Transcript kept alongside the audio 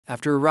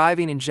After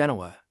arriving in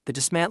Genoa, the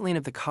dismantling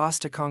of the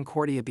Costa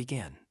Concordia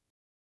began.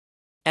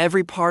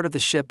 Every part of the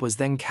ship was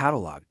then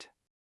catalogued,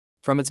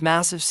 from its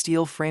massive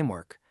steel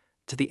framework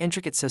to the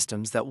intricate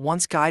systems that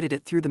once guided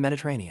it through the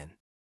Mediterranean.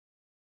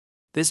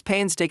 This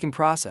painstaking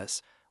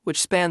process,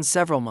 which spanned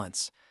several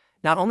months,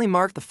 not only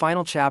marked the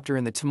final chapter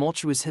in the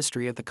tumultuous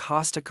history of the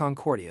Costa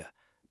Concordia,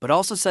 but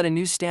also set a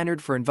new standard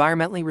for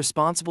environmentally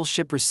responsible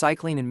ship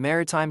recycling and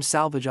maritime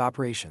salvage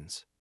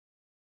operations.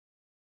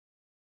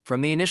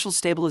 From the initial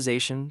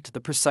stabilization to the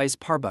precise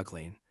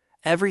parbuckling,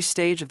 every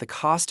stage of the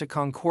Costa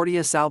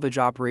Concordia salvage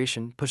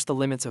operation pushed the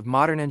limits of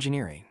modern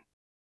engineering.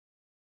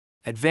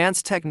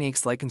 Advanced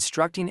techniques like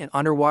constructing an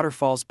underwater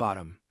false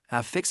bottom,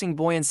 fixing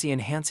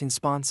buoyancy-enhancing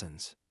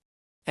sponsons,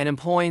 and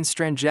employing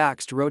strand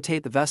jacks to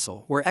rotate the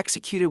vessel were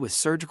executed with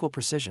surgical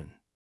precision.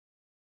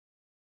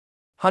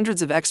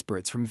 Hundreds of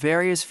experts from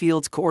various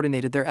fields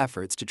coordinated their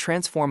efforts to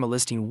transform a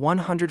listing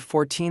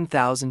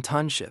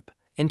 114,000-ton ship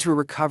into a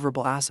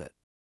recoverable asset,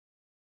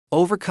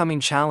 overcoming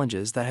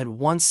challenges that had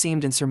once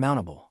seemed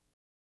insurmountable.